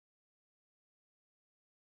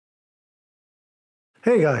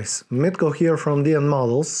Hey guys, Mitko here from DN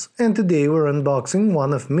Models, and today we're unboxing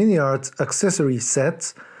one of MiniArt's accessory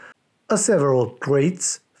sets, several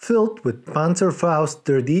crates filled with Panzerfaust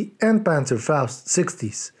 30 and Panzerfaust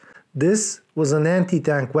 60s. This was an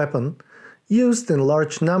anti-tank weapon used in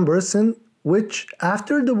large numbers and which,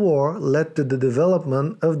 after the war, led to the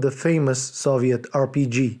development of the famous Soviet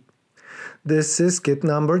RPG. This is kit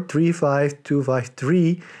number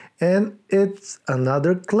 35253, and it's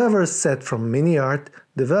another clever set from MiniArt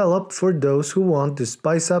developed for those who want to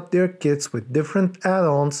spice up their kits with different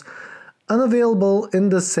add-ons unavailable in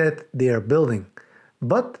the set they are building,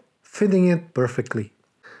 but fitting it perfectly.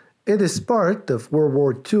 It is part of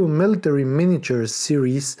WWII Military Miniature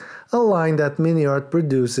series, a line that MiniArt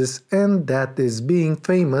produces and that is being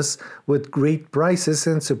famous with great prices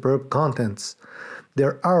and superb contents.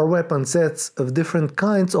 There are weapon sets of different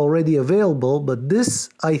kinds already available, but this,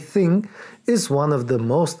 I think, is one of the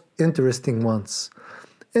most interesting ones.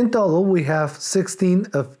 In total, we have 16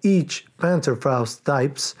 of each Panzerfaust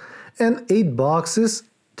types and 8 boxes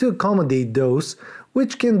to accommodate those,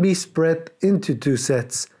 which can be spread into 2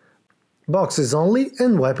 sets, boxes only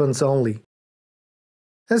and weapons only.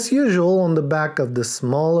 As usual, on the back of the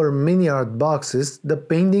smaller MiniArt boxes, the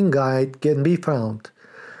painting guide can be found.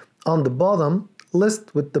 On the bottom,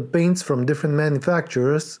 list with the paints from different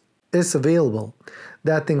manufacturers is available.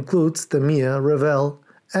 That includes Tamiya, Revell,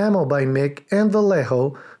 Ammo by Mick and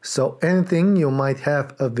Vallejo, so anything you might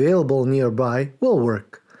have available nearby will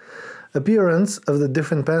work. Appearance of the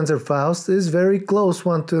different Panzerfausts is very close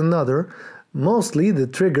one to another, mostly the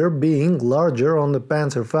trigger being larger on the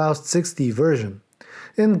Panzerfaust 60 version.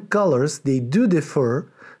 In colors they do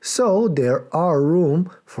differ, so there are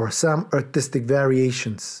room for some artistic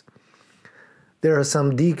variations. There are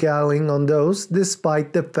some decaling on those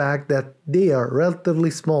despite the fact that they are relatively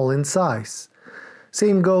small in size.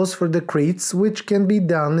 Same goes for the crates, which can be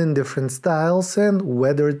done in different styles and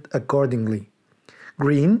weathered accordingly.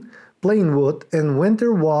 Green, plain wood and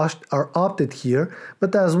winter washed are opted here,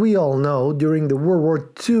 but as we all know, during the World War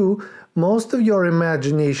II, most of your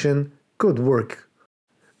imagination could work.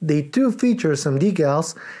 They too feature some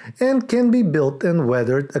decals and can be built and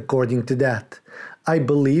weathered according to that. I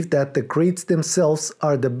believe that the crates themselves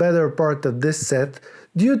are the better part of this set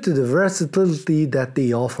due to the versatility that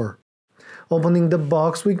they offer. Opening the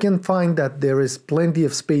box, we can find that there is plenty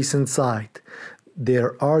of space inside.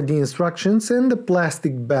 There are the instructions and the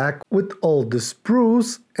plastic bag with all the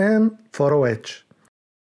sprues and photo etch.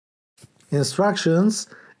 Instructions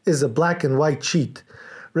is a black and white sheet,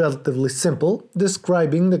 relatively simple,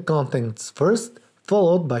 describing the contents first,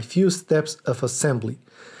 followed by few steps of assembly.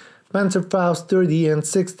 Panzerfaust 30 and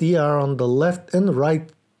 60 are on the left and right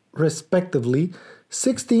respectively,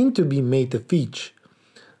 16 to be made of each.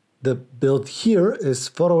 The build here is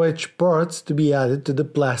photo etch parts to be added to the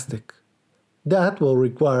plastic. That will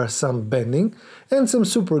require some bending and some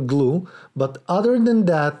super glue, but other than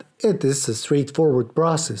that, it is a straightforward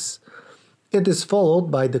process. It is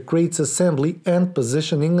followed by the crate's assembly and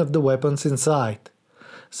positioning of the weapons inside.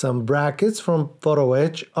 Some brackets from photo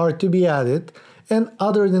etch are to be added, and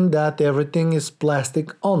other than that, everything is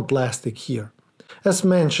plastic on plastic here. As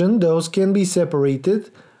mentioned, those can be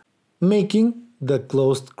separated, making the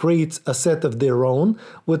closed crates a set of their own,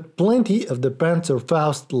 with plenty of the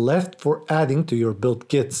Panzerfaust left for adding to your build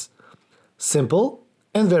kits. Simple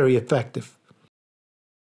and very effective.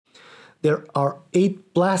 There are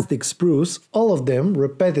 8 plastic sprues, all of them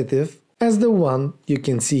repetitive as the one you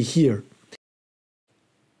can see here.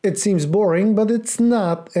 It seems boring, but it's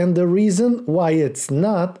not, and the reason why it's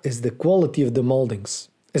not is the quality of the moldings,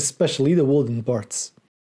 especially the wooden parts.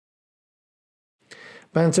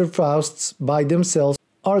 Panzerfausts by themselves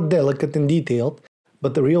are delicate and detailed,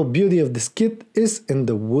 but the real beauty of this kit is in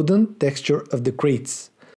the wooden texture of the crates.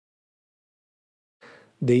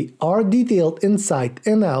 They are detailed inside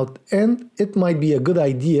and out, and it might be a good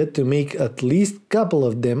idea to make at least a couple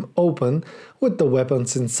of them open with the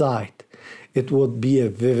weapons inside. It would be a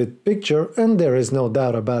vivid picture, and there is no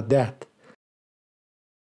doubt about that.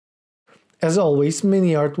 As always,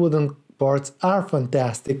 MiniArt wooden parts are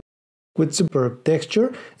fantastic, with superb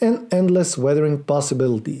texture and endless weathering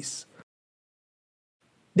possibilities.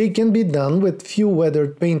 They can be done with few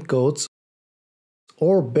weathered paint coats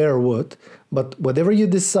or bare wood, but whatever you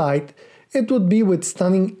decide, it would be with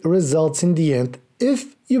stunning results in the end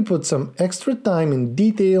if you put some extra time in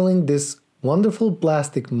detailing these wonderful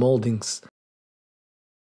plastic moldings.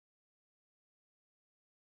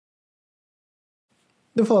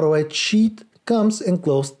 The photo etch sheet comes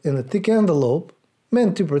enclosed in a thick envelope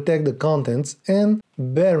meant to protect the contents and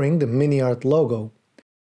bearing the MiniArt logo.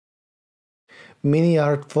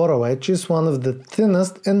 MiniArt photo etch is one of the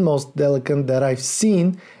thinnest and most delicate that I've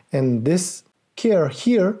seen, and this care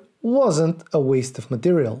here wasn't a waste of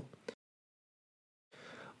material.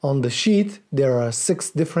 On the sheet there are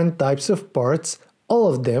 6 different types of parts, all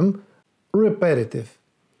of them repetitive.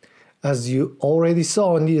 As you already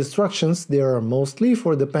saw in the instructions, they are mostly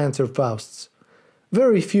for the Panzerfausts.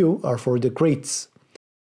 Very few are for the crates.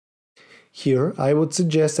 Here I would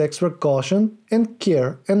suggest extra caution and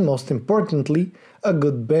care, and most importantly, a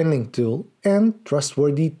good bending tool and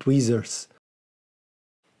trustworthy tweezers.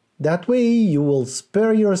 That way you will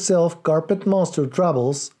spare yourself carpet monster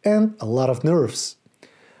troubles and a lot of nerves.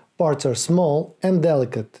 Parts are small and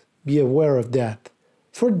delicate, be aware of that.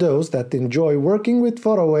 For those that enjoy working with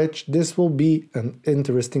photo etch, this will be an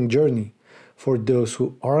interesting journey. For those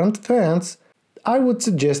who aren't fans, I would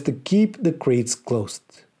suggest to keep the crates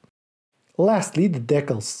closed. Lastly, the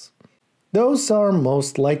decals. Those are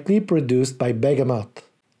most likely produced by Wehrmacht.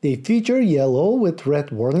 They feature yellow with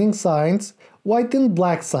red warning signs, white and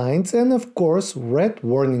black signs, and of course red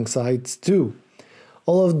warning signs too.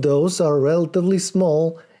 All of those are relatively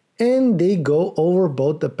small, and they go over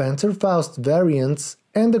both the Panzerfaust variants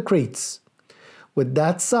and the crates. With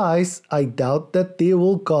that size, I doubt that they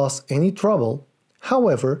will cause any trouble.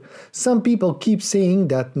 However, some people keep saying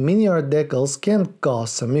that MiniArt decals can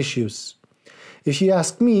cause some issues. If you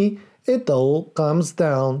ask me, it all comes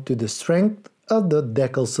down to the strength of the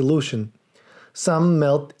decal solution. Some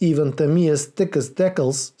melt even Tamiya's thickest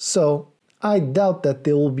decals, so I doubt that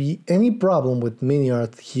there will be any problem with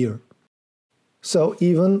MiniArt here. So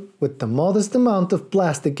even with the modest amount of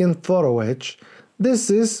plastic and photo etch, this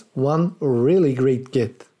is one really great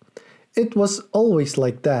kit. It was always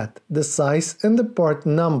like that. The size and the part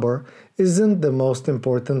number isn't the most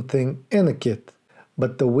important thing in a kit,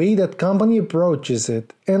 but the way that company approaches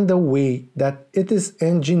it and the way that it is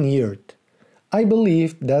engineered. I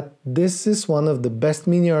believe that this is one of the best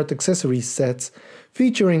MiniArt accessory sets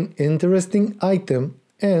featuring interesting item,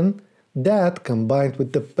 and that combined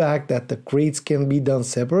with the fact that the crates can be done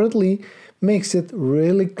separately makes it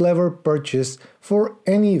really clever purchase for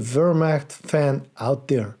any Wehrmacht fan out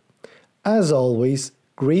there. As always,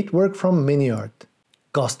 great work from MiniArt.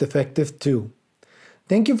 Cost effective too.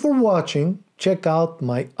 Thank you for watching. Check out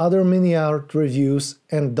my other MiniArt reviews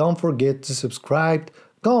and don't forget to subscribe,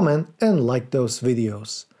 comment and like those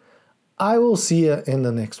videos. I will see you in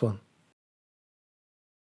the next one.